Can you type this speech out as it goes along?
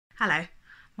Hello,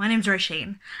 my name's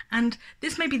Roisin, and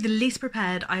this may be the least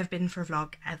prepared I have been for a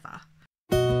vlog ever.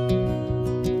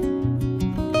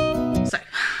 So,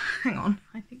 hang on,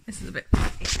 I think this is a bit... There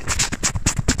we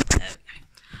go.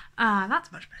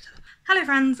 That's much better. Hello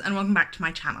friends, and welcome back to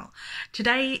my channel.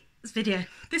 This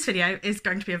video is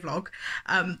going to be a vlog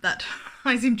that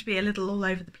I seem to be a little all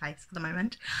over the place at the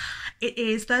moment. It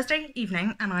is Thursday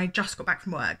evening and I just got back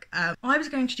from work. I was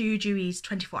going to do Deweys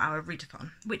 24-hour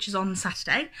readathon, which is on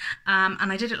Saturday,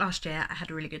 and I did it last year. I had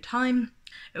a really good time.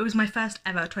 It was my first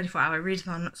ever 24-hour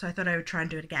readathon, so I thought I would try and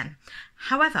do it again.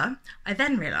 However, I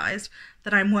then realised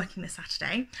that I'm working this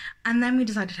Saturday, and then we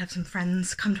decided to have some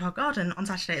friends come to our garden on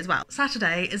Saturday as well.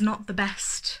 Saturday is not the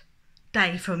best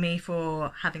day for me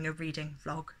for having a reading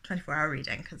vlog, 24-hour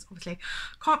reading, because obviously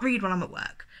I can't read when I'm at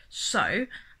work. So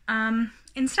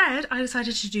instead I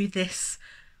decided to do this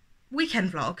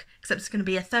weekend vlog, except it's going to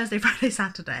be a Thursday, Friday,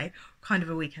 Saturday kind of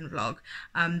a weekend vlog,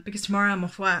 because tomorrow I'm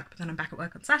off work, but then I'm back at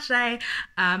work on Saturday,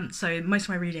 so most of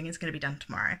my reading is going to be done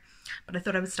tomorrow. But I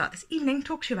thought I would start this evening,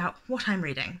 talk to you about what I'm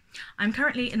reading. I'm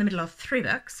currently in the middle of 3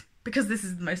 books, because this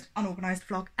is the most unorganised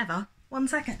vlog ever. 1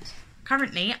 second.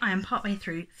 Currently, I am partway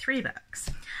through 3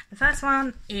 books. The first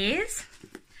one is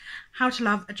How to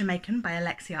Love a Jamaican by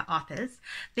Alexia.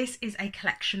 This is a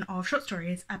collection of short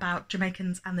stories about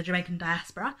Jamaicans and the Jamaican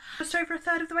diaspora. Just over a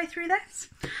third of the way through this.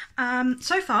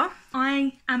 So far,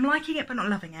 I am liking it but not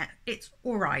loving it. It's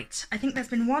alright. I think there's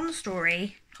been one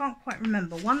story, can't quite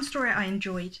remember, one story I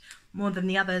enjoyed more than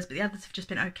the others, but the others have just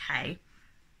been okay.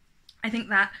 I think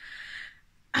that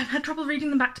I've had trouble reading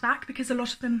them back to back because a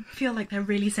lot of them feel like they're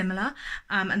really similar,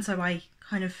 and so I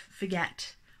kind of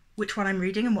forget which one I'm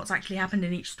reading and what's actually happened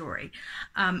in each story.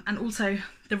 And also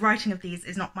the writing of these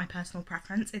is not my personal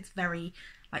preference. It's very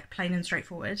like plain and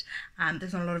straightforward, and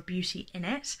there's not a lot of beauty in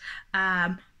it,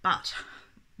 but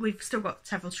we've still got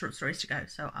several short stories to go,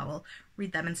 so I will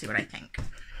read them and see what I think.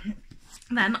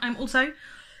 Then I'm also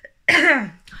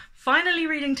finally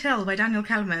reading Tyll by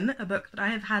Kehlmann, a book that I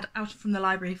have had out from the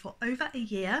library for over a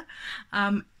year.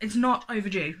 It's not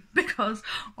overdue because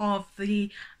of the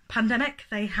pandemic.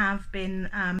 They have been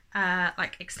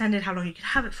like extended how long you could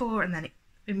have it for, and then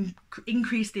it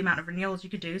increased the amount of renewals you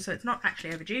could do, so it's not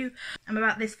actually overdue. I'm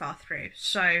about this far through,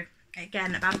 so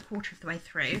again about a quarter of the way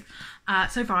through.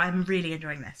 So far I'm really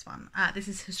enjoying this one. This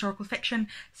is historical fiction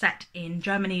set in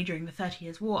Germany during the 30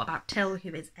 Years' War about Tyll,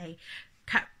 who is a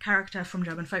character from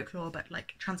German folklore, but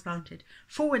like transplanted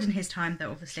forward in his time,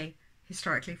 though obviously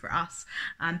historically for us.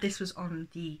 This was on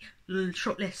the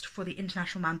shortlist for the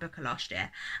International Man Booker last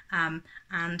year,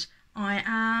 and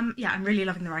I'm really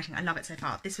loving the writing. I love it so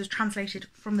far. This was translated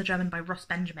from the German by Ross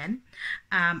Benjamin,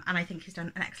 and I think he's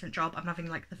done an excellent job. I'm loving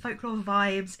like the folklore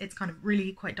vibes. It's kind of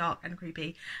really quite dark and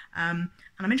creepy, and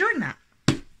I'm enjoying that.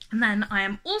 And then I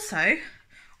am also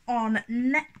on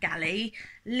NetGalley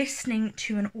listening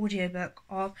to an audiobook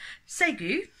of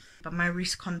Segu by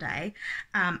Maryse Conde,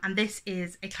 and this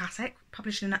is a classic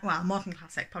published in, well, a modern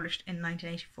classic published in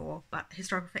 1984, but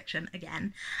historical fiction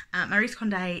again. Maryse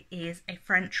Conde is a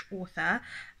French author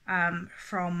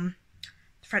from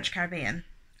the French Caribbean.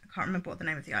 I can't remember what the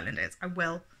name of the island is. I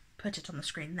will put it on the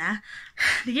screen there.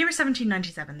 The year is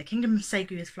 1797. The kingdom of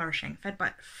Segu is flourishing, fed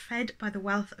by the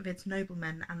wealth of its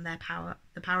noblemen and the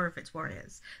power of its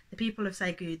warriors. The people of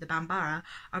Segu, the Bambara,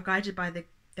 are guided by their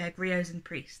griots and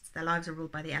priests. Their lives are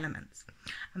ruled by the elements.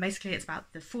 And basically it's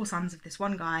about the 4 sons of this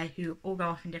one guy who all go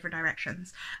off in different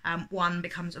directions. One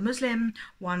becomes a Muslim,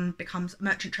 one becomes a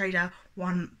merchant trader,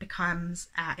 one becomes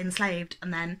enslaved,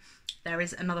 and then there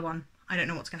is another one. I don't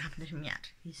know what's going to happen to him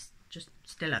yet. He's just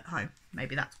still at home.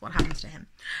 Maybe that's what happens to him.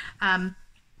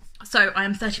 So I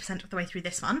am 30% of the way through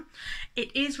this one.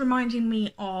 It is reminding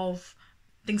me of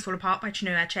Things Fall Apart by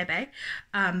Chinua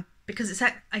Achebe, because it's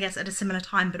set, I guess, at a similar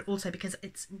time, but also because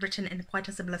it's written in quite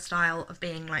a similar style of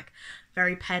being like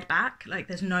very pared back. Like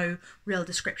there's no real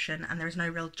description and there is no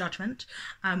real judgment.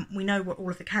 We know what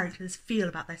all of the characters feel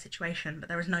about their situation, but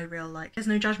there is no real there's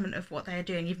no judgment of what they are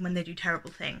doing, even when they do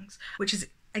terrible things, which is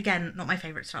again not my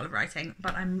favourite style of writing,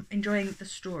 but I'm enjoying the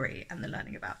story and the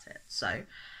learning about it. So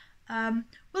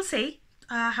we'll see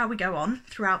how we go on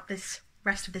throughout this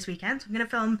rest of this weekend. So I'm going to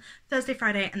film Thursday,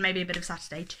 Friday, and maybe a bit of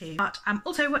Saturday too. But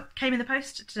also what came in the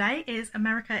post today is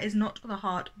America Is Not the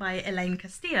Heart by Elaine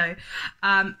Castillo.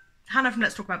 Hannah from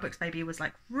Let's Talk About Books Baby was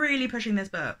like really pushing this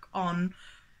book on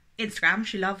Instagram.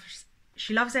 She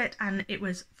loves it, and it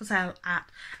was for sale at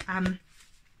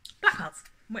Blackwell's,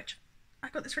 which I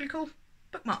got this really cool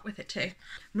bookmark with it too.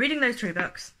 I'm reading those 3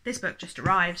 books. This book just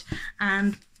arrived,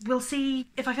 and we'll see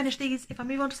if I finish these, if I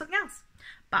move on to something else.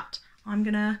 But I'm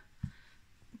gonna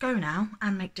go now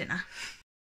and make dinner.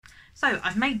 So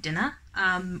I've made dinner.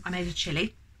 I made a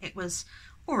chilli. It was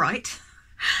all right.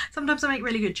 Sometimes I make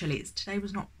really good chilies. Today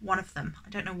was not one of them. I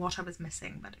don't know what I was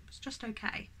missing, but it was just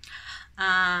okay.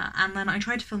 And then I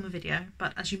tried to film a video,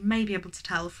 but as you may be able to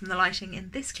tell from the lighting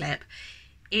in this clip,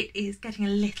 it is getting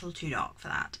a little too dark for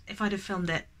that. If I'd have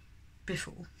filmed it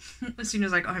before, as soon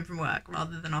as I got home from work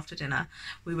rather than after dinner,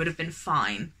 we would have been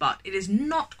fine. But it is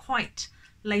not quite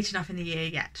late enough in the year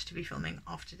yet to be filming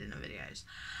after dinner videos.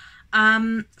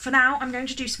 For now, I'm going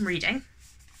to do some reading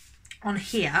on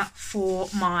here for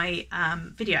my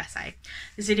video essay.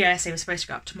 This video essay was supposed to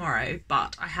go up tomorrow,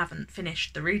 but I haven't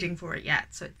finished the reading for it yet,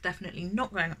 so it's definitely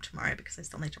not going up tomorrow because I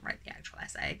still need to write the actual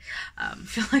essay. I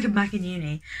feel like I'm back in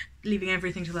uni, leaving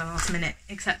everything to the last minute,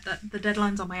 except that the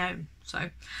deadline's on my own. So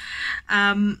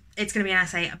it's going to be an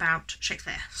essay about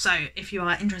Shakespeare. So if you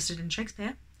are interested in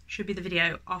Shakespeare, should be the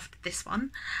video after this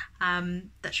one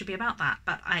that should be about that.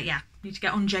 But yeah, need to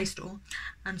get on JSTOR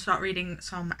and start reading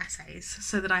some essays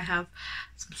so that I have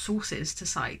some sources to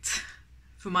cite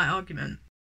for my argument.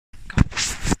 God.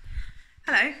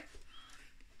 Hello.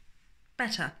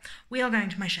 Better. We are going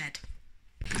to my shed.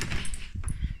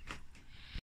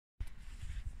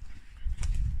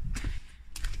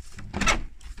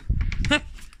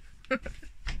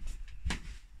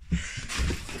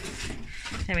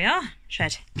 There we are,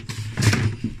 shed.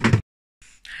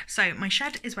 So my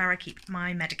shed is where I keep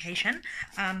my medication.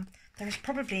 There is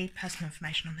probably personal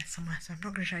information on this somewhere, so I'm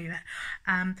not going to show you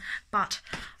it. But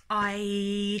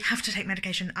I have to take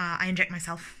medication. I inject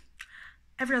myself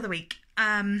every other week.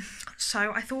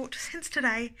 So I thought, since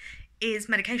today is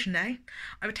medication day,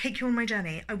 I would take you on my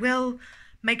journey. I will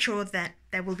make sure that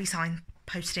there will be sign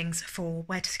postings for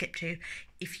where to skip to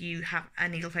if you have a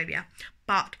needle phobia.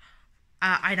 But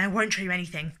I won't show you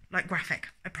anything like graphic,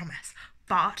 I promise.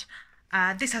 But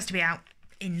this has to be out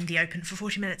in the open for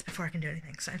 40 minutes before I can do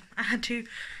anything, so I had to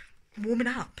warm it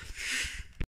up.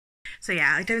 So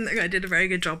yeah, I don't think I did a very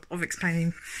good job of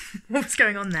explaining what was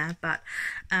going on there, but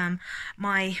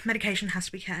my medication has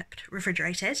to be kept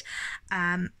refrigerated,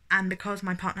 and because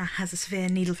my partner has a severe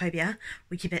needle phobia,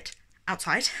 we keep it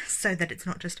outside so that it's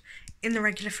not just in the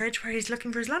regular fridge where he's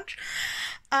looking for his lunch.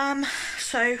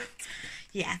 So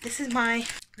yeah, this is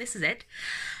it.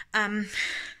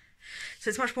 So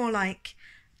it's much more like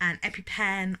an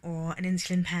EpiPen or an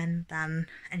insulin pen than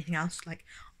anything else. Like,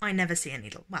 I never see a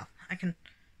needle. Well, I can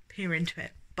peer into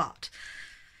it, but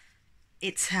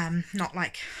it's not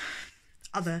like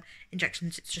other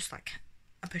injections. It's just like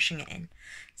a pushing it in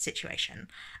situation.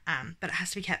 But it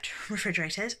has to be kept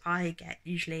refrigerated. I get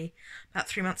usually about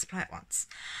 3 months supply at once.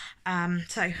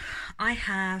 So I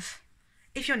have,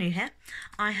 if you're new here,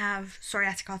 I have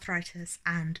psoriatic arthritis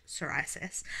and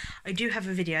psoriasis. I do have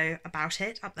a video about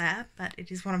it up there, but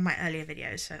it is one of my earlier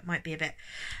videos, so it might be a bit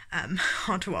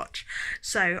hard to watch.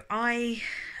 So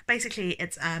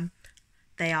it's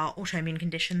they are autoimmune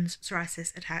conditions.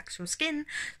 Psoriasis attacks your skin.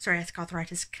 Psoriatic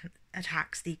arthritis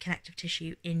attacks the connective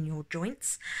tissue in your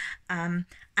joints. And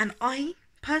I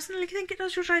personally think it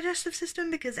does your digestive system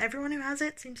because everyone who has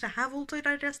it seems to have also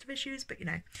digestive issues, but you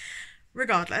know.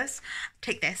 Regardless,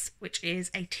 take this, which is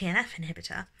a TNF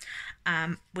inhibitor,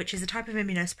 which is a type of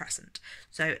immunosuppressant.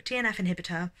 So TNF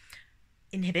inhibitor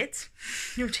inhibits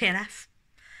your TNF,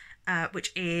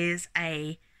 which is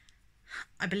I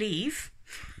believe,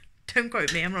 don't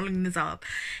quote me, I'm not looking this up,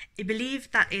 I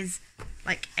believe that is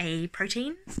like a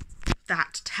protein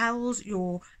that tells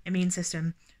your immune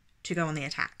system to go on the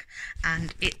attack,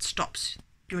 and it stops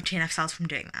your TNF cells from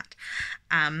doing that.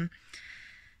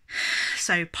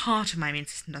 So part of my immune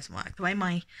system doesn't work. The way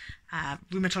my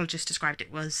rheumatologist described it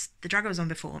was the drug I was on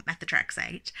before,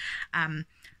 methotrexate.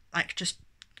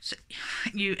 So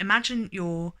you imagine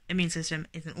your immune system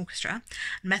is an orchestra,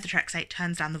 and methotrexate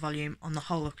turns down the volume on the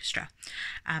whole orchestra.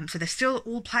 So they're still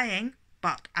all playing,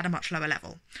 but at a much lower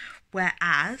level.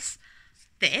 Whereas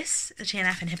this, the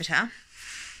TNF inhibitor,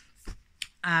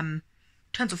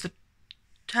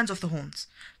 turns off the horns.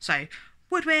 So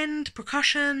woodwind,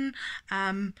 percussion,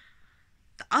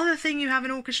 the other thing you have in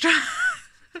orchestra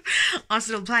are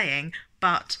still playing,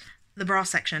 but the brass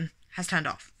section has turned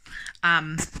off.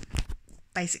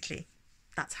 Basically,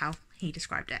 that's how he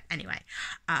described it anyway.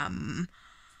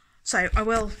 So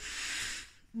we'll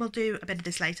do a bit of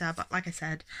this later, but like I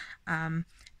said,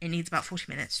 it needs about 40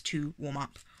 minutes to warm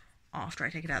up after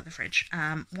I take it out of the fridge.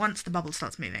 Once the bubble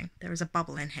starts moving, there is a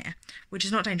bubble in here, which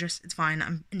is not dangerous, it's fine.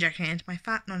 I'm injecting it into my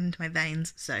fat, not into my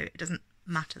veins, so it doesn't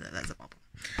matter that there's a bubble.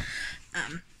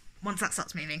 Once that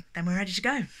starts moving, then we're ready to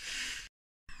go.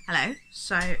 Hello,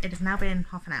 so it has now been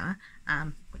half an hour,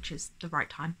 which is the right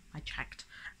time, I checked.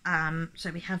 So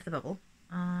we have the bubble.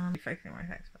 Focusing on my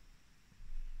face, but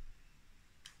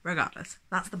regardless,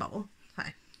 that's the bubble. So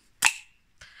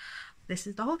this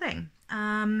is the whole thing.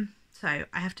 So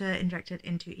I have to inject it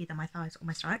into either my thighs or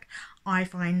my stomach. I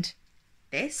find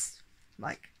this,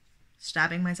 like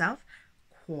stabbing myself,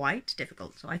 quite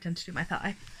difficult, so I tend to do my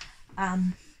thigh.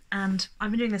 And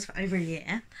I've been doing this for over a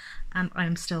year, and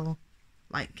I'm still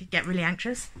like get really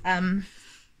anxious.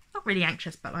 Not really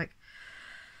anxious, but like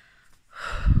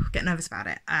get nervous about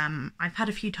it. I've had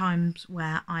a few times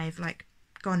where I've like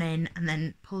gone in and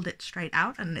then pulled it straight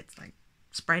out and it's like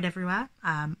sprayed everywhere.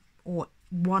 Or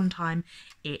one time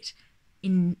it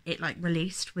like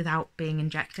released without being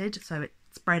injected, so it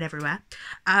sprayed everywhere.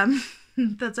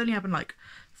 That's only happened like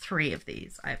 3 of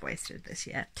these I've wasted this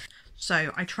year.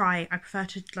 So I prefer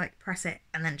to like press it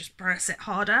and then just press it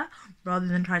harder rather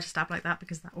than try to stab like that,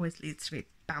 because that always leads to me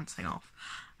bouncing off.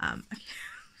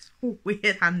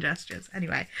 Weird hand gestures.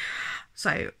 Anyway,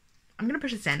 so I'm going to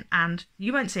push this in and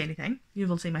you won't see anything. You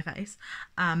will see my face.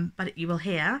 But you will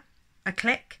hear a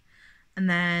click and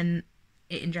then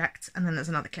it injects and then there's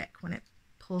another click when it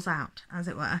pulls out, as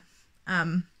it were.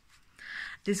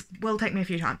 This will take me a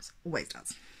few times. Always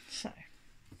does. So.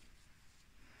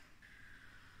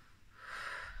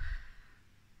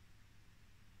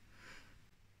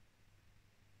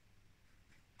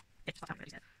 It's not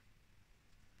really good.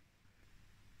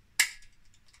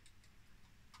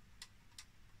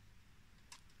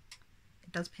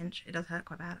 It does pinch. It does hurt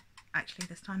quite bad. Actually,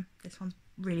 this time. This one's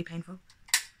really painful.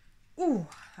 Ooh,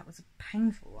 that was a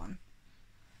painful one.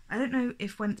 I don't know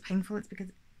if when it's painful it's because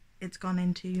it's gone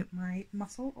into my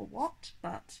muscle or what,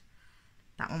 but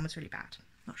that one was really bad.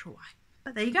 Not sure why.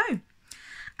 But there you go.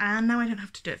 And now I don't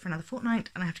have to do it for another fortnight,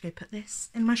 and I have to go put this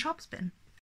in my sharps bin.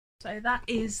 So that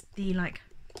is the like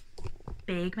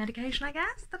big medication, I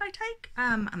guess, that I take.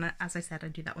 And as I said, I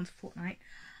do that once a fortnight.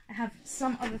 I have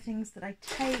some other things that I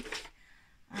take.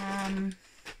 I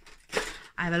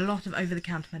have a lot of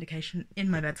over-the-counter medication in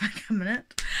my bedside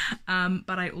cabinet,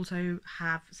 but I also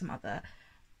have some other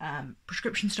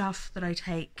prescription stuff that I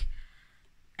take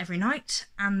every night,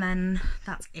 and then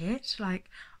that's it. Like,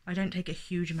 I don't take a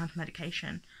huge amount of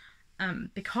medication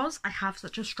because I have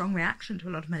such a strong reaction to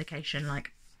a lot of medication,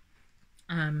 like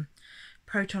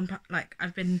like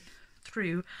I've been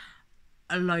through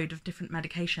a load of different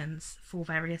medications for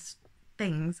various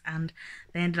things and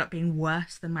they ended up being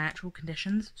worse than my actual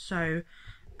conditions. So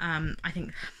I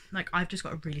think like I've just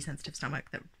got a really sensitive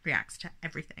stomach that reacts to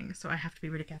everything, so I have to be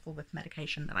really careful with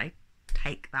medication that I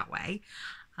take that way.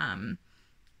 So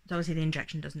obviously the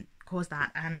injection doesn't cause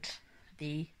that, and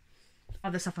the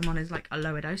other stuff I'm on is like a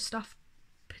lower dose stuff,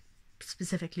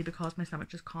 specifically because my stomach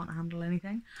just can't handle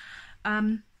anything.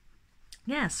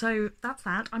 Yeah, so that's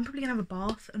that. I'm probably gonna have a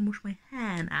bath and wash my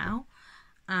hair now,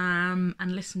 and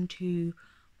listen to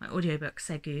my audiobook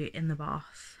Segu in the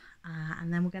bath,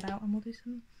 and then we'll get out and we'll do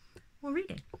some more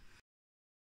reading.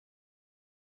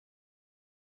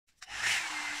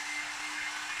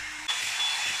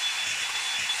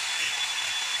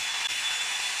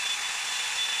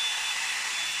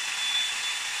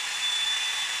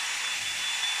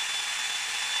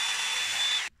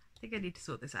 I think I need to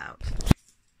sort this out.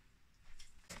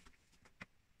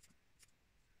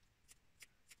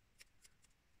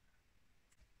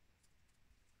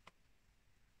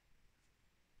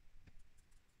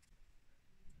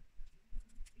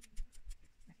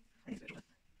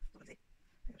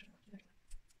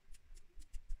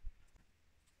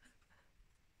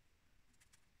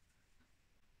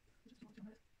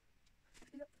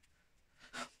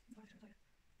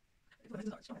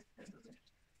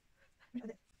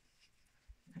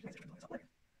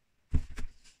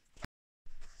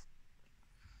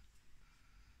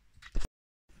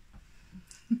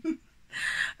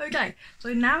 Okay,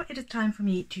 so now it is time for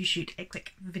me to shoot a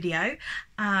quick video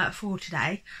for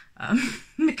today,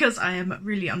 because I am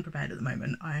really unprepared at the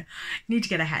moment. I need to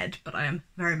get ahead, but I am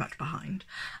very much behind.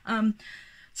 So I'm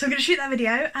going to shoot that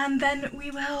video and then we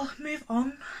will move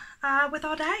on with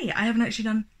our day. I haven't actually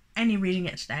done any reading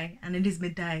yet today, and it is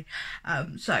midday,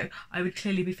 so I would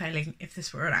clearly be failing if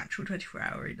this were an actual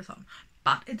 24-hour readathon,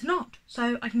 but it's not,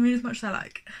 so I can read as much as I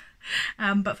like.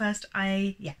 But first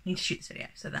I need to shoot this video,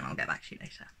 so then I'll get back to you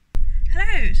later.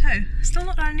 Hello, so still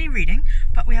not done any reading,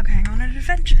 but we are going on an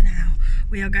adventure now.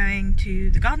 We are going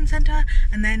to the garden centre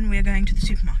and then we are going to the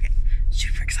supermarket.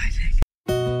 Super exciting.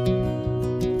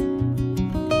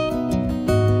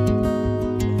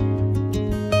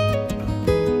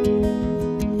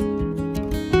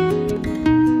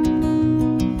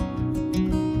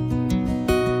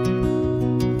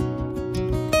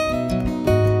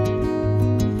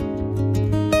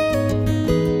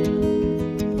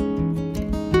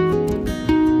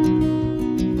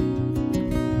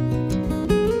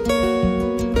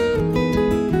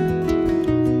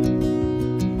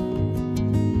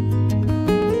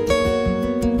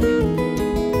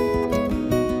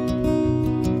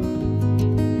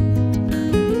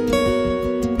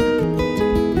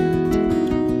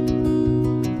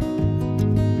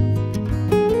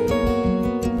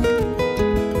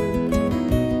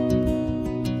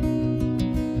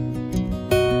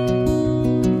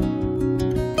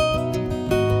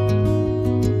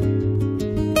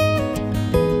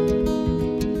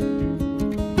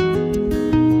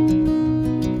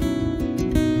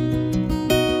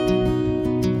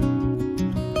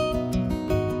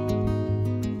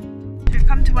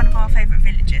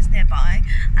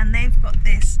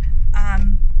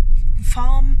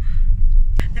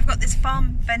 this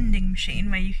farm vending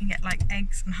machine where you can get like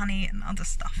eggs and honey and other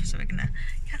stuff, so we're gonna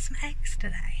get some eggs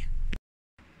today.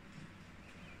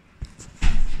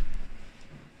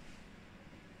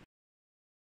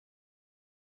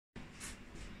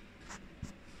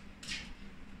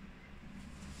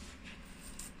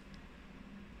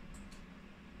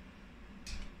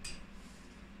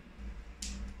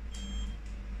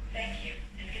 Thank you,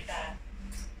 and goodbye.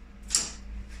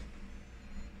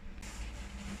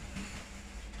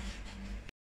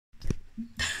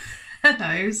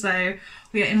 Hello, so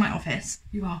we are in my office.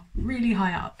 You are really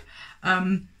high up.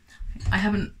 I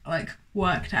haven't like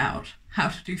worked out how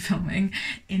to do filming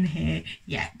in here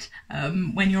yet.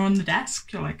 When you're on the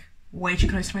desk, you're like way too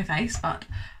close to my face, but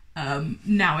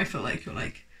now I feel like you're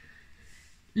like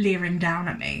leering down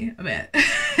at me a bit.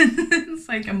 It's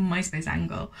like a MySpace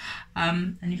angle.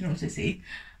 And you can also see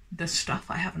the stuff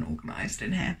I haven't organised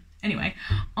in here. Anyway,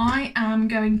 I am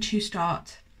going to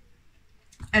start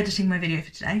editing my video for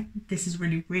today. This is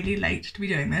really late to be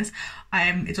doing this.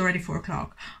 It's already 4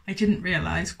 o'clock. I didn't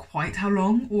realise quite how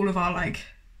long all of our like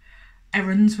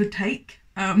errands would take.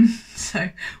 So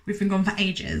we've been gone for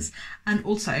ages, and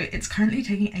also it's currently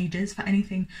taking ages for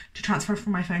anything to transfer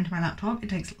from my phone to my laptop. It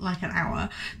takes like an hour.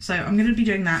 So I'm going to be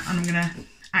doing that, and I'm going to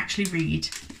actually read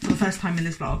for the first time in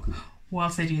this vlog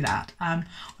whilst I do that.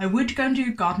 I would go and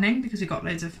do gardening because we got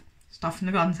loads of stuff in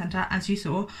the garden centre, as you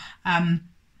saw.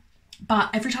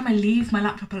 But every time I leave my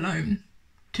laptop alone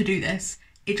to do this,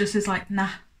 it just is like, nah,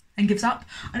 and gives up.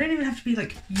 I don't even have to be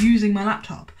like using my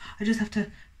laptop. I just have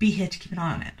to be here to keep an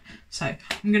eye on it. So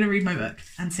I'm going to read my book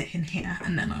and sit in here,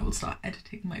 and then I will start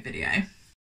editing my video.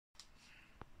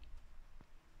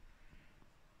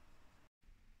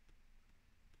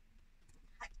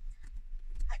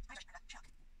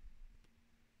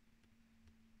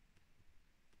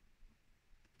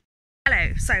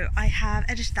 Hello, so I have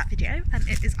edited that video and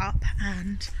it is up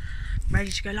and ready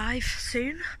to go live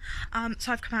soon.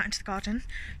 So I've come out into the garden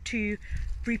to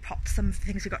repot some of the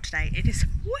things we got today. It is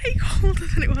way colder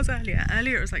than it was earlier.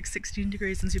 Earlier it was like 16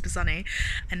 degrees and super sunny,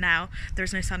 and now there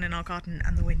is no sun in our garden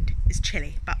and the wind is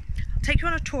chilly. But I'll take you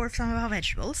on a tour of some of our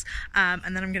vegetables,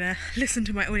 and then I'm going to listen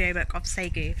to my audiobook of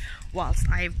Segu whilst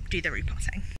I do the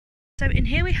repotting. So in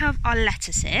here we have our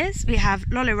lettuces. We have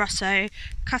Lollo Rosso,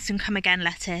 custom come again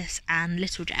lettuce, and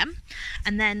Little Gem.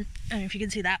 And then, I don't know if you can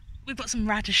see that, we've got some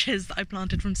radishes that I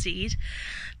planted from seed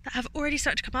that have already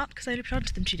started to come up because I only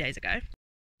planted them 2 days ago.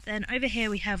 Then over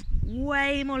here we have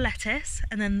way more lettuce,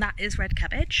 and then that is red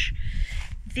cabbage.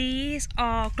 These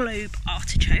are globe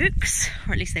artichokes,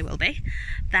 or at least they will be.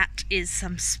 That is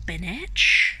some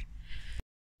spinach.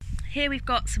 Here we've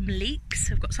got some leeks.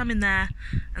 We've got some in there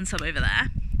and some over there.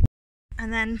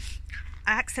 And then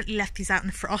I accidentally left these out in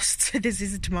the frost, so this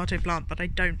is a tomato plant, but I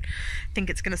don't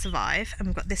think it's going to survive. And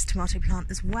we've got this tomato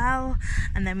plant as well,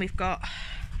 and then we've got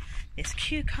this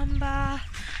cucumber,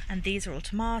 and these are all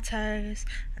tomatoes,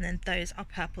 and then those are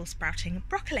purple sprouting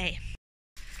broccoli.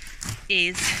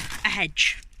 Is a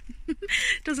hedge.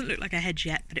 Doesn't look like a hedge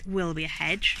yet, but it will be a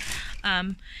hedge.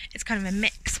 It's kind of a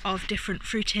mix of different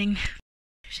fruiting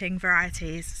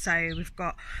varieties. So we've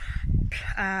got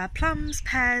plums,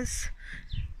 pears,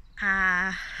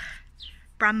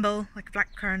 bramble, like a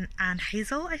blackcurrant, and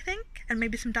hazel, I think, and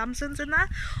maybe some damsons in there,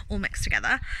 all mixed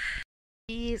together.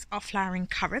 These are flowering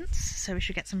currants, so we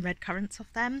should get some red currants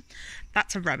off them.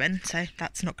 That's a rowan, so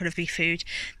that's not going to be food.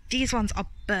 These ones are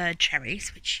bird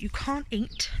cherries, which you can't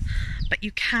eat, but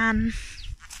you can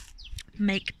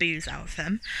make booze out of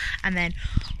them. And then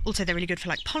also they're really good for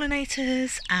like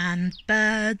pollinators and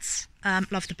birds.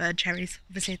 Love the bird cherries,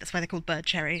 obviously that's why they're called bird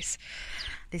cherries.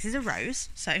 This is a rose,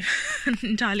 so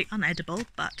entirely unedible,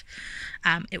 but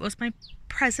it was my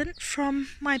present from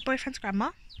my boyfriend's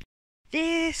grandma.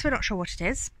 This, we're not sure what it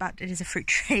is, but it is a fruit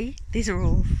tree. These are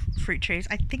all fruit trees.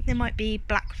 I think they might be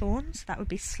blackthorns, that would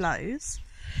be sloes.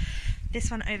 This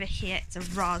one over here is a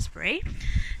raspberry.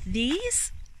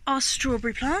 These are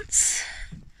strawberry plants,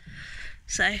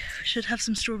 so we should have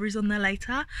some strawberries on there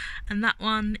later. And that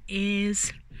one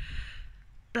is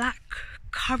black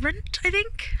currant, I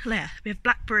think. Yeah, we have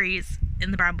blackberries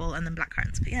in the bramble and then black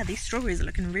currants. But yeah, these strawberries are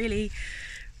looking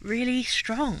really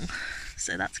strong,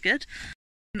 so that's good.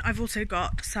 And I've also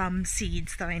got some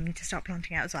seeds that I need to start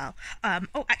planting out as well.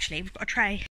 Oh, actually, we've got a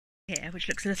tray here which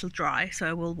looks a little dry, so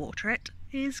I will water it.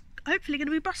 It is hopefully going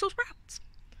to be Brussels sprouts.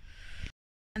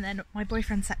 And then my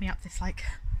boyfriend set me up this like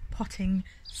potting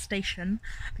station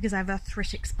because I have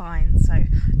arthritic spine, so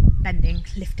bending,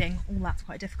 lifting, all that's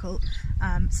quite difficult.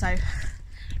 So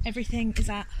everything is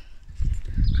at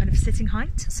kind of sitting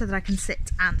height so that I can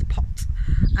sit and pot.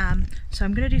 So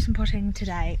I'm going to do some potting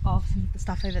today of some of the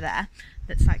stuff over there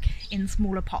that's like in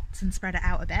smaller pots and spread it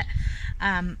out a bit.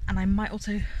 And I might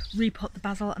also repot the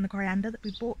basil and the coriander that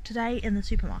we bought today in the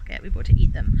supermarket. We bought to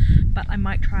eat them, but I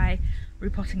might try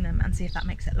repotting them and see if that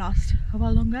makes it last a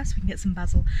while longer, so we can get some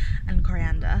basil and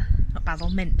coriander. Not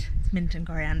basil, mint. It's mint and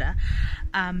coriander.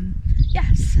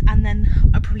 Yes, and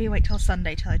then I'll probably wait till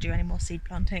Sunday till I do any more seed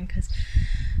planting, because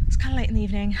it's kind of late in the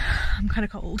evening. I'm kind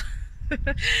of cold.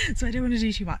 So I don't want to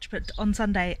do too much, but on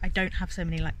Sunday I don't have so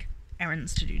many like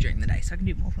errands to do during the day, so I can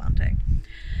do more planting.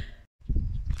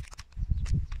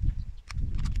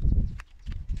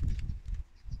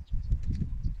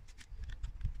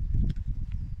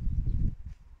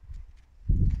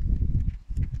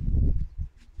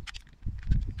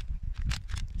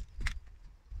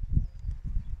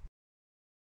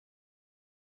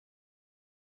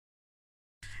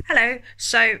 Hello,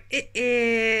 so it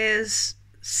is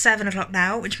 7 o'clock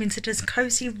now, which means it is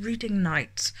cozy reading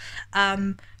night,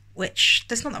 which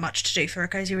there's not that much to do for a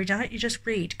cozy reading night. You just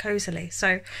read cosily.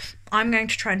 So I'm going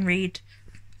to try and read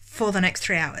for the next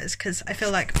 3 hours, because I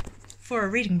feel like for a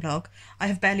reading vlog I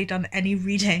have barely done any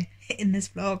reading in this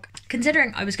vlog.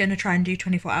 Considering I was going to try and do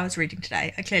 24 hours reading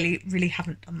today, I clearly really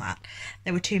haven't done that.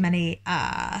 There were too many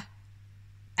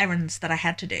errands that I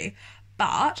had to do,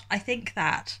 but I think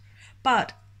that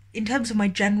in terms of my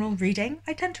general reading,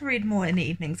 I tend to read more in the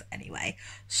evenings anyway.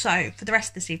 So for the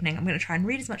rest of this evening, I'm going to try and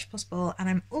read as much as possible, and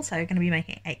I'm also going to be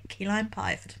making a key lime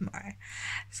pie for tomorrow.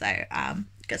 So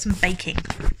got some baking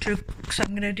to, so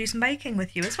I'm going to do some baking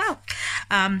with you as well.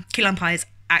 Key lime pie is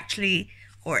actually,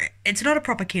 or it's not a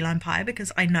proper key lime pie,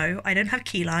 because I know I don't have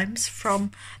key limes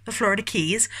from the Florida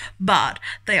Keys, but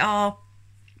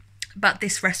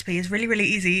this recipe is really, really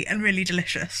easy and really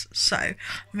delicious. So I'm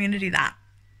going to do that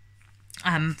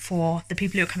for the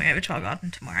people who are coming over to our garden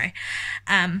tomorrow.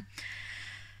 I'm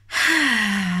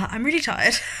really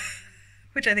tired,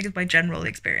 which I think is my general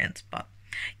experience, but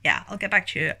yeah, I'll get back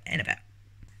to you in a bit.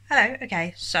 Hello,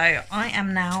 okay, so I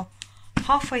am now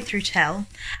halfway through Tyll,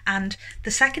 and the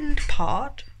second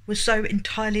part was so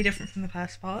entirely different from the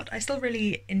first part. I still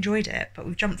really enjoyed it, but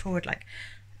we've jumped forward like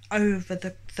over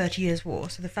the 30 Years' War,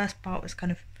 so the first part was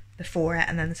kind of before it,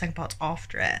 and then the second part's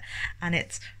after it, and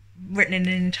it's written in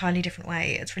an entirely different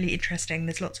way. It's really interesting.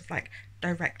 There's lots of like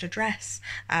direct address,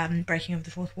 breaking of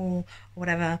the fourth wall or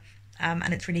whatever,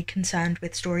 and it's really concerned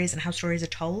with stories and how stories are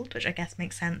told, which I guess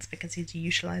makes sense because he's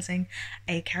utilising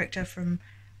a character from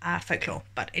folklore,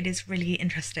 but it is really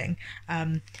interesting.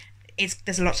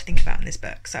 There's a lot to think about in this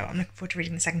book, so I'm looking forward to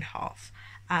reading the second half.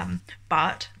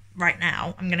 But right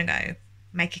now I'm going to go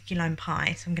make a key lime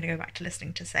pie, so I'm going to go back to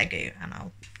listening to Segu, and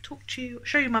I'll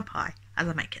show you my pie as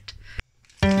I make it.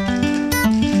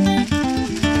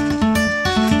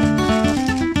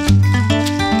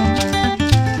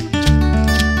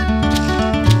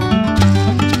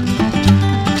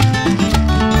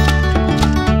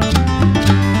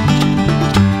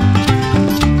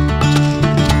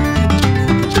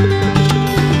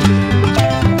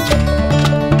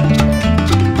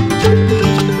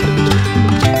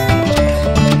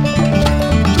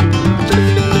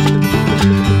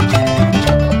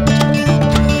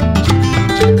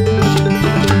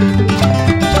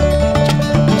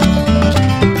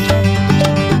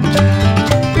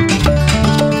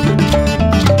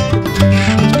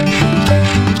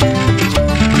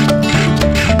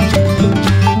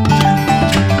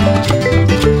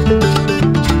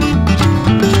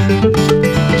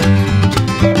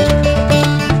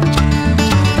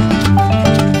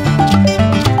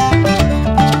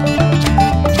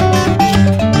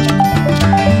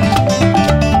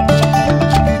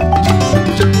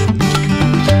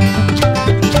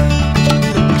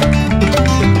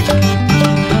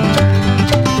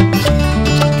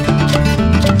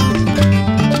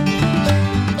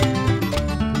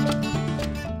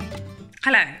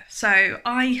 So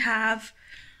I have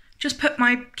just put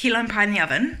my key lime pie in the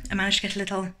oven. I managed to get a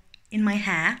little in my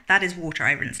hair. That is water,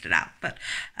 I rinsed it out. But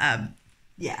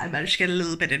yeah, I managed to get a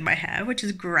little bit in my hair, which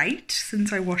is great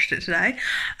since I washed it today.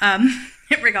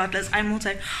 Regardless, I'm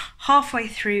also halfway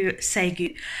through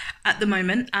Segu at the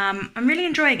moment. I'm really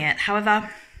enjoying it.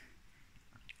 However,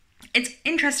 it's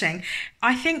interesting.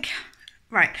 I think,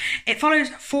 right, it follows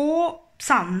 4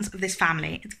 sons of this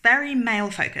family. It's very male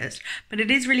focused, but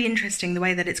it is really interesting the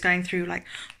way that it's going through like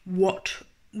what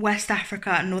West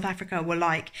Africa and North Africa were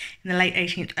like in the late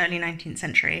 18th, early 19th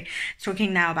century. It's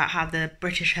talking now about how the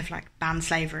British have like banned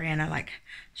slavery and are like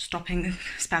stopping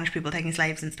Spanish people taking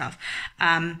slaves and stuff.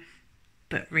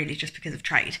 But really just because of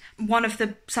trade. One of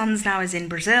the sons now is in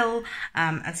Brazil,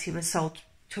 as he was sold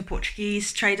to a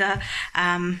Portuguese trader.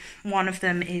 One of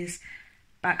them is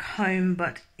back home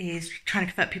but is trying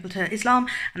to convert people to Islam,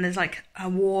 and there's like a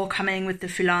war coming with the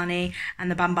Fulani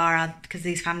and the Bambara, because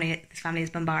this family is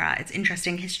Bambara. It's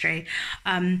interesting history.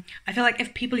 I feel like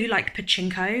if people who liked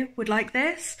pachinko would like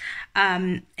this,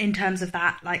 in terms of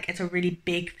that, like, it's a really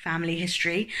big family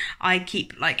history. I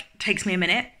keep, like, takes me a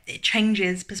minute. It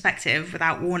changes perspective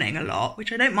without warning a lot,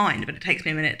 which I don't mind, but it takes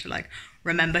me a minute to, like,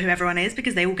 remember who everyone is,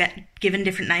 because they all get given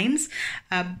different names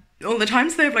all the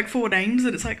time. So they have like 4 names,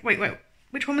 and it's like, wait,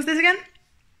 which one was this again?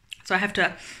 So I have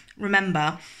to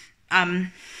remember.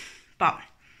 But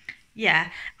yeah,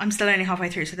 I'm still only halfway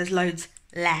through, so there's loads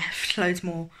left, loads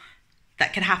more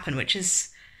that could happen, which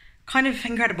is kind of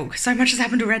incredible because so much has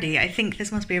happened already. I think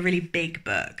this must be a really big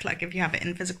book, like if you have it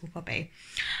in physical copy.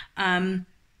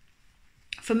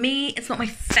 For me, it's not my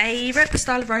favourite. The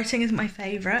style of writing isn't my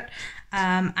favourite.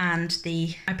 And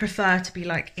I prefer to be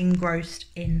like engrossed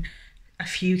in a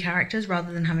few characters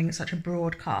rather than having such a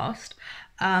broad cast.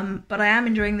 But I am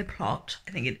enjoying the plot,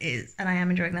 I think it is, and I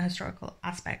am enjoying the historical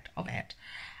aspect of it.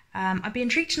 I'd be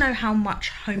intrigued to know how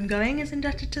much Homegoing is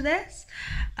indebted to this.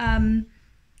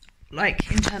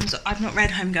 Like, in terms of, I've not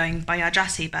read Homegoing by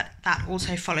Ajasi, but that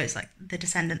also follows like the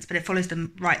descendants, but it follows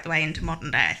them right the way into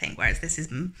modern day, I think, whereas this is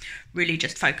really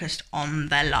just focused on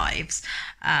their lives.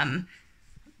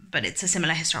 But it's a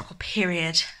similar historical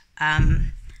period,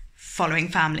 following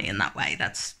family in that way.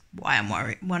 That's why I'm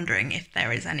wondering if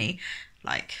there is any,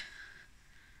 like,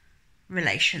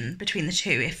 relation between the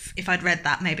two. If I'd read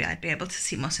that, maybe I'd be able to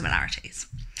see more similarities.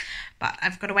 But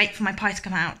I've got to wait for my pie to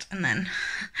come out, and then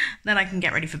I can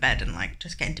get ready for bed and, like,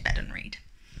 just get into bed and read.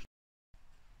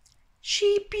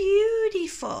 She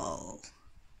beautiful.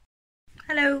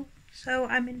 Hello. So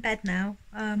I'm in bed now.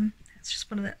 It's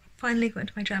just finally got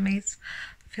into my jammies.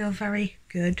 I feel very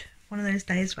good. One of those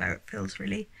days where it feels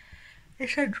really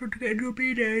essential to get into a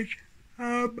B-days.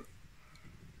 I'm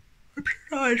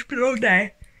sorry, it's been a long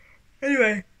day.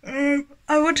 Anyway, I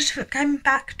wanted to come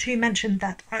back to mention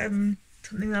that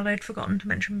something that I'd forgotten to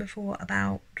mention before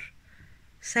about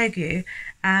Segu,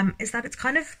 is that it's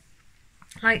kind of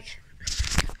like,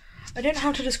 I don't know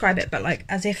how to describe it, but like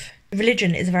as if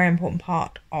religion is a very important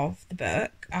part of the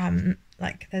book.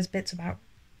 Like there's bits about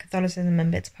Catholicism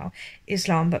and bits about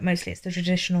Islam, but mostly it's the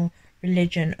traditional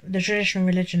religion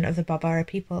of the Barbara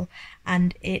people,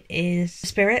 and it is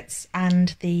spirits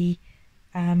and the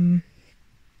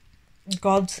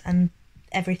gods and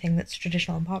everything that's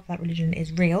traditional and part of that religion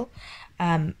is real,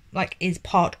 like is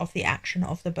part of the action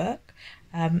of the book.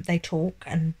 They talk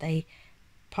and they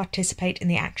participate in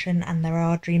the action, and there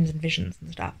are dreams and visions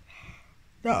and stuff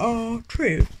that are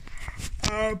true.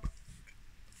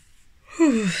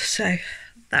 So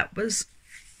that was,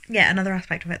 yeah, another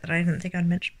aspect of it that I didn't think I'd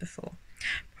mentioned before.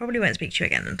 Probably won't speak to you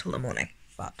again until the morning,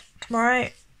 but tomorrow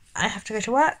I have to go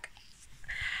to work,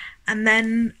 and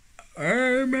then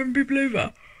I'm people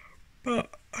over,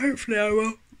 but hopefully I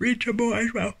will read some more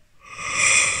as well.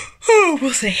 Oh,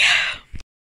 we'll see.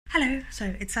 Hello,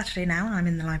 so it's Saturday now and I'm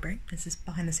in the library. This is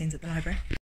behind the scenes at the library.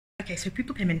 Okay, so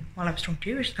people came in while I was talking to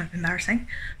you, which is kind of embarrassing.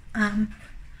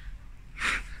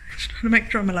 Just trying to make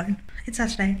sure I'm alone. It's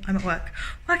Saturday, I'm at work,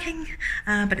 working,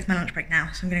 but it's my lunch break now,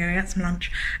 so I'm going to go get some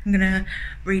lunch. I'm going to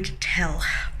read Tyll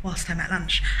whilst I'm at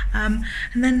lunch. And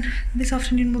then this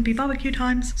afternoon will be barbecue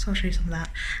times, so I'll show you some of that,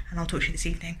 and I'll talk to you this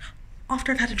evening,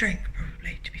 after I've had a drink,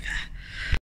 probably, to be fair.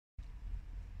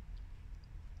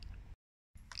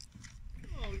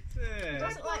 Oh dear. He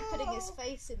doesn't like putting his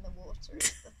face in the water,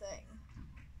 is the thing.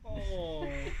 Oh.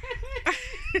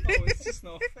 Oh, it's just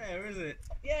not fair, is it?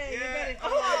 Yeah, you Yeah.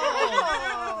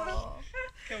 got it. Oh.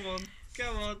 Come on,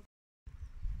 come on.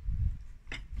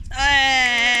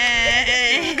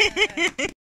 Hey!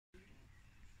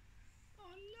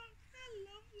 Oh, look, they're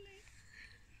lovely.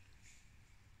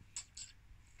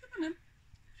 Come on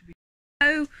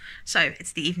then. So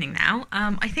it's the evening now.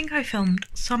 I think I filmed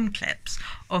some clips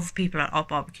of people at our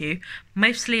barbecue,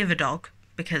 mostly of a dog,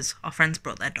 because our friends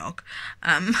brought their dog,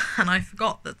 and I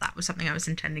forgot that that was something I was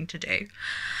intending to do.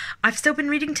 I've still been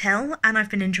reading Tyll, and I've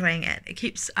been enjoying it. It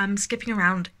keeps skipping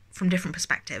around from different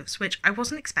perspectives, which I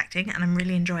wasn't expecting, and I'm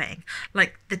really enjoying.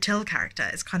 Like, the Tyll character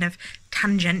is kind of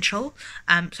tangential,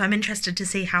 so I'm interested to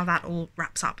see how that all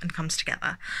wraps up and comes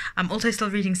together. I'm also still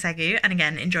reading Segu, and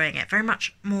again, enjoying it. Very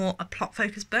much more a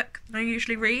plot-focused book than I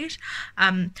usually read,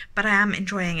 but I am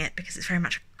enjoying it because it's very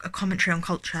much a commentary on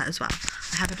culture as well.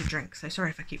 I have had a drink, so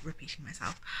sorry if I keep repeating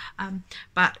myself.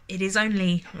 But it is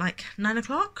only like 9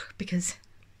 o'clock because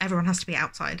everyone has to be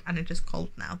outside, and it is cold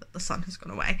now that the sun has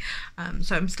gone away.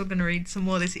 So I'm still going to read some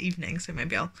more this evening, so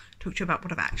maybe I'll talk to you about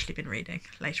what I've actually been reading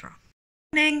later on.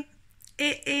 Morning.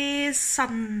 It is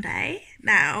Sunday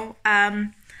now,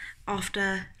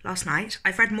 after last night.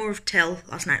 I've read more of Tyll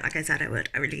last night, like I said I would.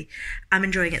 I'm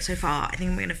enjoying it so far. I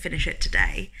think I'm going to finish it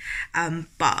today.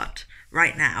 But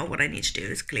right now, what I need to do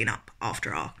is clean up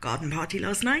after our garden party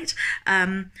last night,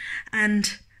 and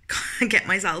get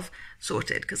myself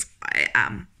sorted, because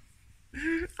I'm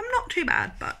not too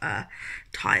bad, but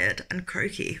tired and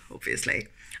croaky, obviously.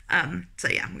 So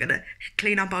yeah, I'm gonna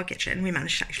clean up our kitchen. We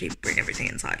managed to actually bring everything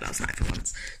inside last night for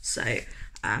once, so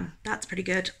that's pretty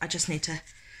good. I just need to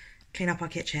clean up our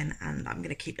kitchen, and I'm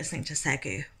gonna keep listening to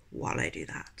Segu while I do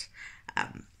that.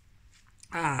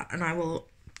 And I will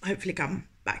hopefully come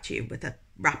back to you with a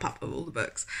wrap up of all the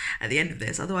books at the end of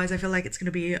this. Otherwise, I feel like it's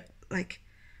gonna be like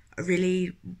a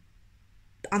really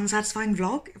unsatisfying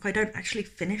vlog if I don't actually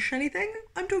finish anything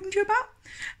I'm talking to you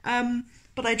about.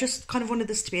 But I just kind of wanted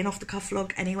this to be an off-the-cuff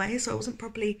vlog anyway, so it wasn't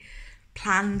properly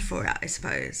planned for it, I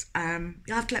suppose. You'll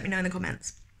have to let me know in the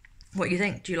comments what you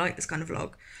think. Do you like this kind of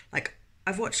vlog? Like,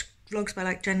 I've watched vlogs by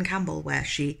like Jen Campbell where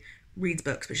she reads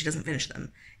books but she doesn't finish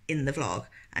them in the vlog,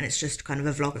 and it's just kind of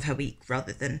a vlog of her week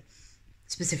rather than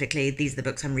specifically, these are the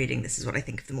books I'm reading, this is what I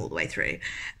think of them all the way through.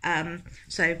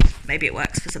 So maybe it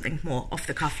works for something more off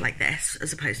the cuff like this,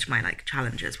 as opposed to my like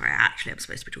challenges where I actually am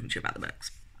supposed to be talking to you about the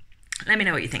books. Let me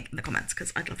know what you think in the comments,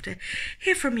 because I'd love to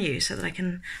hear from you so that I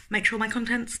can make sure my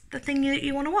content's the thing that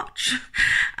you want to watch.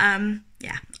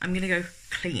 Yeah, I'm gonna go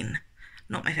clean.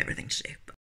 Not my favourite thing to do.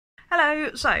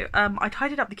 Hello, so I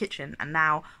tidied up the kitchen and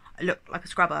now I look like a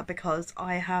scrubber because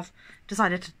I have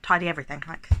decided to tidy everything.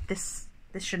 Like this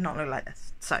should not look like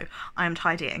this, so I am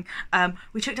tidying.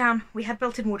 We had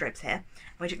built-in wardrobes here,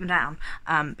 and we took them down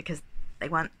because they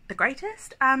weren't the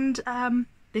greatest, and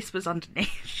this was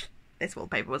underneath. This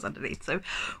wallpaper was underneath, so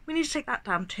we need to take that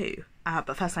down too.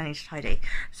 But first I need to tidy.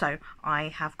 So I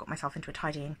have got myself into a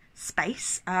tidying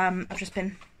space. I've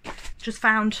just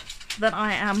found that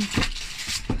I am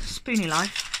Spoonie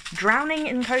life drowning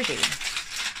in codeine.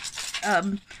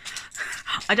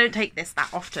 I don't take this that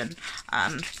often.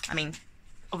 I mean,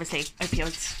 obviously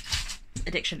opioids,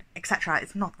 addiction, etc.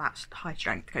 It's not that high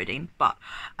strength codeine, but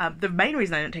the main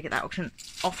reason I don't take it that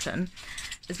often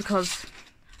is because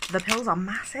the pills are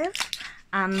massive,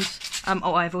 and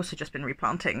oh, I've also just been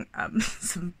replanting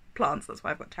some plants, that's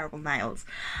why I've got terrible nails.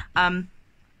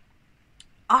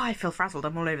 I feel frazzled,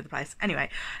 I'm all over the place. Anyway,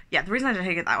 yeah, the reason I don't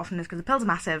take it that often is because the pills are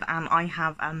massive, and I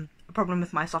have a problem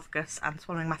with my esophagus, and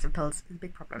swallowing massive pills is a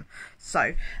big problem.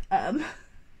 So,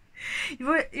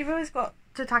 you've always got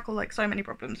to tackle like so many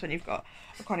problems when you've got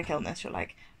a chronic illness. You're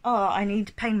like, oh, I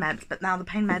need pain meds, but now the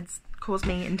pain meds cause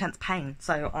me intense pain,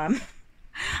 so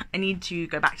I need to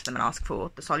go back to them and ask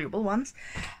for the soluble ones.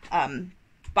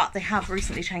 But they have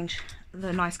recently changed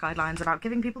the nice guidelines about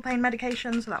giving people pain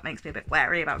medication, so that makes me a bit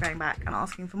wary about going back and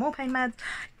asking for more pain meds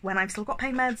when I've still got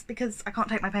pain meds, because I can't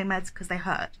take my pain meds because they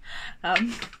hurt.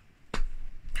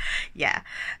 Yeah,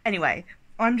 anyway,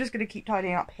 I'm just going to keep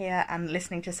tidying up here and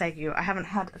listening to Segu. I haven't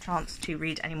had a chance to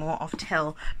read any more of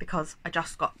Tyll because I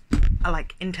just got a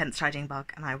like intense tidying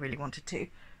bug and I really wanted to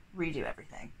redo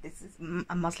everything. This is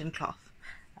a muslin cloth.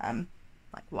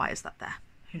 Like, why is that there?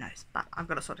 Who knows? But I've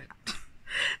got to sort it out.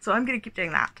 So I'm going to keep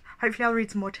doing that. Hopefully I'll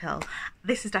read some more Tyll.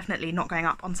 This is definitely not going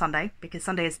up on Sunday, because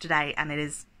Sunday is today and it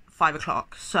is 5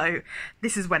 o'clock. So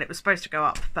this is when it was supposed to go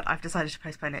up, but I've decided to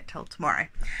postpone it till tomorrow.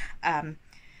 I've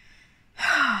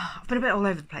been a bit all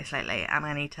over the place lately, and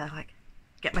I need to like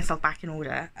get myself back in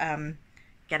order,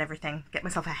 get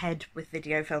myself ahead with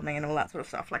video filming and all that sort of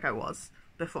stuff like I was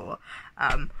before,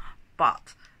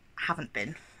 but haven't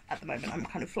been at the moment. I'm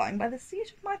kind of flying by the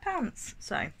seat of my pants,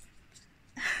 so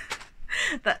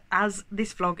that, as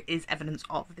this vlog is evidence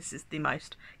of, this is the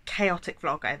most chaotic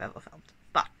vlog I've ever filmed.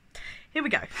 But here we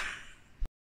go.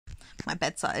 My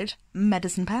bedside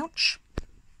medicine pouch.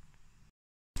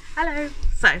 Hello.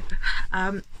 So,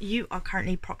 you are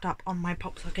currently propped up on my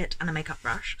pop socket and a makeup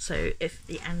brush, so if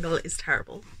the angle is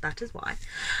terrible, that is why.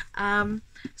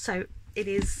 So it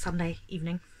is Sunday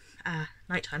evening,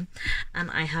 nighttime, and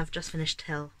I have just finished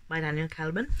Tyll by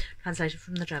Kehlmann, translated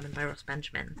from the German by Ross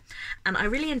Benjamin, and I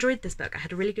really enjoyed this book. I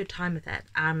had a really good time with it.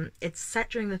 It's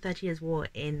set during the 30 Years' War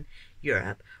in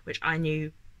Europe, which I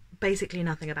knew basically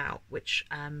nothing about, which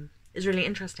is really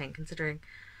interesting considering,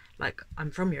 like, I'm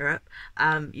from Europe.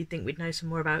 You'd think we'd know some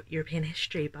more about European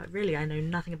history, but really I know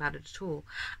nothing about it at all.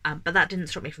 But that didn't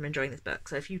stop me from enjoying this book.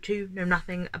 So if you too know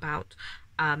nothing about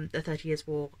the 30 Years'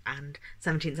 War and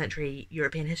 17th century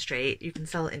European history, you can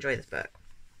still enjoy this book.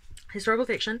 Historical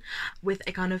fiction with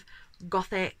a kind of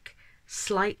gothic,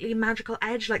 slightly magical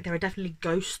edge. Like, there are definitely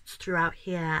ghosts throughout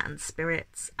here and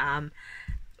spirits.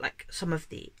 like some of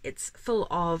the, it's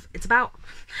about,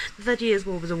 the 30 Years'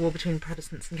 War was a war between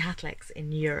Protestants and Catholics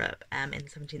in Europe in the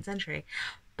 17th century,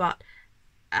 but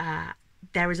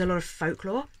there is a lot of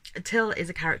folklore. Tyll is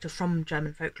a character from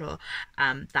German folklore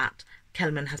that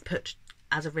Kehlmann has put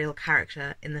as a real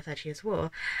character in the 30 Years'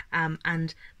 War,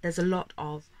 and there's a lot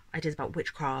of ideas about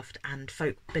witchcraft and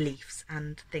folk beliefs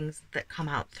and things that come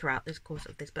out throughout this course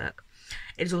of this book.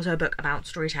 It is also a book about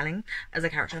storytelling as a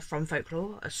character from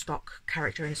folklore, a stock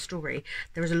character in a story.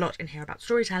 There is a lot in here about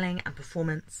storytelling and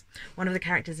performance. One of the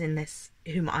characters in this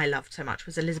whom I loved so much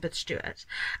was Elizabeth Stuart,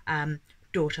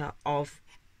 daughter of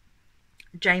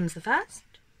James I.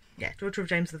 Yeah, daughter of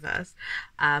James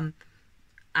I,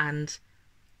 and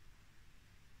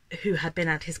who had been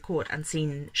at his court and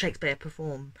seen Shakespeare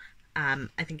perform.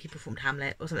 I think he performed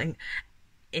Hamlet or something.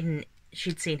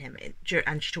 She'd seen him,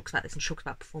 and she talks about this, and she talks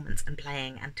about performance and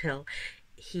playing until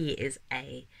he is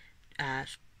a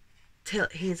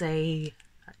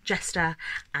jester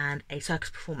and a circus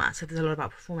performer. So there's a lot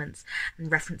about performance and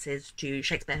references to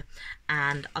Shakespeare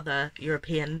and other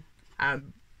European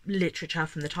literature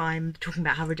from the time, talking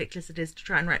about how ridiculous it is to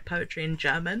try and write poetry in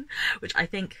German, which I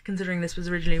think, considering this was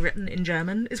originally written in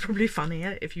German, is probably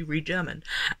funnier if you read German,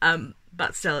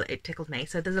 but still it tickled me.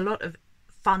 So there's a lot of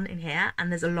fun in here,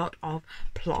 and there's a lot of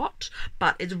plot,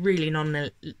 but it's really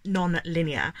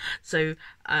non-linear, so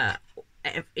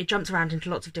it jumps around into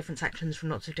lots of different sections from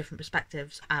lots of different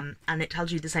perspectives, and it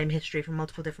tells you the same history from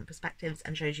multiple different perspectives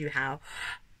and shows you how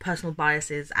personal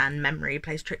biases and memory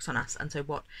plays tricks on us. And so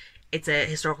it's a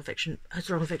historical fiction.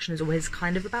 Historical fiction is always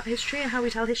kind of about history and how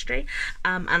we tell history,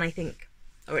 and I think,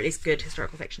 or at least good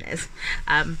historical fiction is,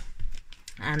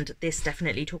 and this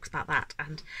definitely talks about that.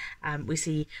 And we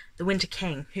see the Winter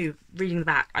King, who, reading the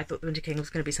back, I thought the Winter King was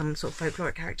going to be some sort of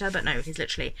folkloric character, but no, he's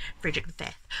literally Friedrich V,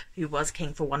 who was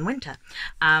king for one winter,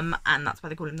 and that's why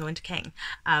they call him the Winter King.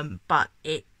 But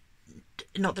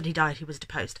not that he died, he was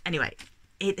deposed. Anyway,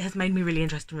 it has made me really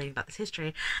interested in reading about this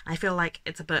history. I feel like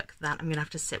it's a book that I'm going to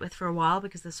have to sit with for a while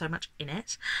because there's so much in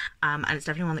it, and it's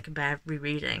definitely one that can bear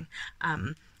rereading.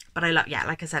 But I love, yeah,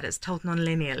 like I said, it's told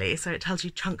non-linearly, so it tells you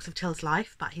chunks of Till's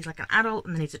life, but he's like an adult,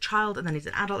 and then he's a child, and then he's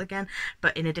an adult again,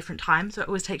 but in a different time, so it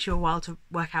always takes you a while to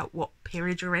work out what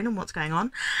period you're in and what's going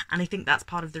on, and I think that's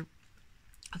part of the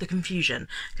confusion,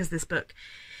 because this book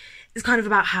is kind of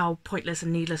about how pointless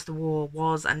and needless the war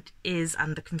was and is,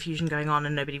 and the confusion going on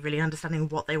and nobody really understanding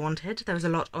what they wanted. There was a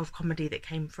lot of comedy that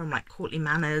came from like courtly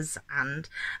manners and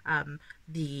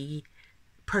the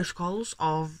protocols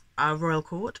of a royal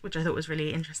court, which I thought was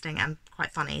really interesting and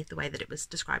quite funny, the way that it was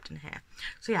described in here.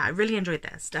 So yeah, I really enjoyed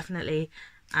this. Definitely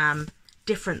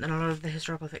different than a lot of the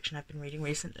historical fiction I've been reading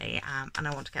recently, and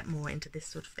I want to get more into this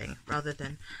sort of thing rather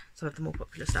than some of the more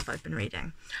popular stuff I've been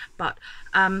reading. But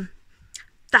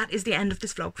that is the end of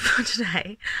this vlog for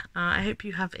today. I hope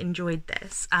you have enjoyed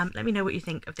this. Let me know what you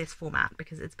think of this format,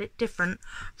 because it's a bit different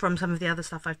from some of the other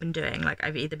stuff I've been doing. Like,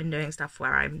 I've either been doing stuff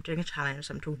where I'm doing a challenge,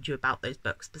 so I'm talking to you about those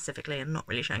books specifically and not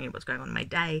really showing you what's going on in my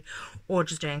day, or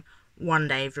just doing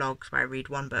one-day vlogs where I read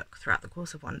one book throughout the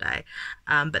course of one day.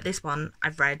 But this one,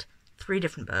 I've read 3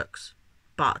 different books,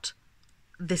 but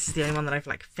this is the only one that I've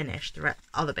like finished. The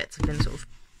other bits have been sort of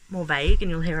more vague, and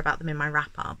you'll hear about them in my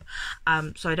wrap up.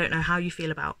 So I don't know how you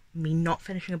feel about me not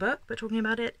finishing a book but talking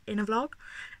about it in a vlog,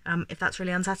 if that's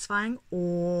really unsatisfying,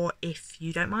 or if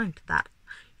you don't mind that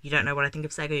you don't know what I think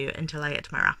of Segu until I get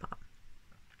to my wrap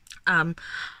up.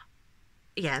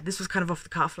 Yeah, this was kind of off the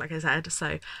cuff, like I said,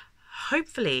 so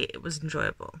hopefully it was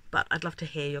enjoyable, but I'd love to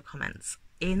hear your comments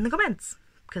in the comments,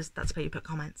 because that's where you put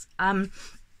comments.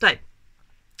 So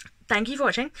thank you for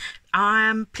watching.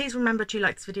 Please remember to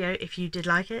like this video if you did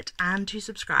like it, and to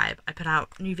subscribe. I put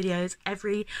out new videos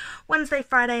every Wednesday,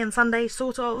 Friday and Sunday,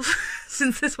 sort of,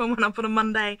 since this one went up on a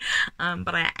Monday,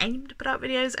 but I aim to put out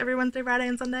videos every Wednesday, Friday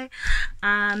and Sunday,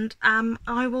 and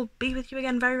I will be with you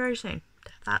again very, very soon.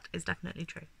 That is definitely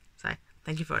true. So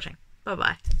thank you for watching. Bye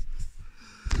bye.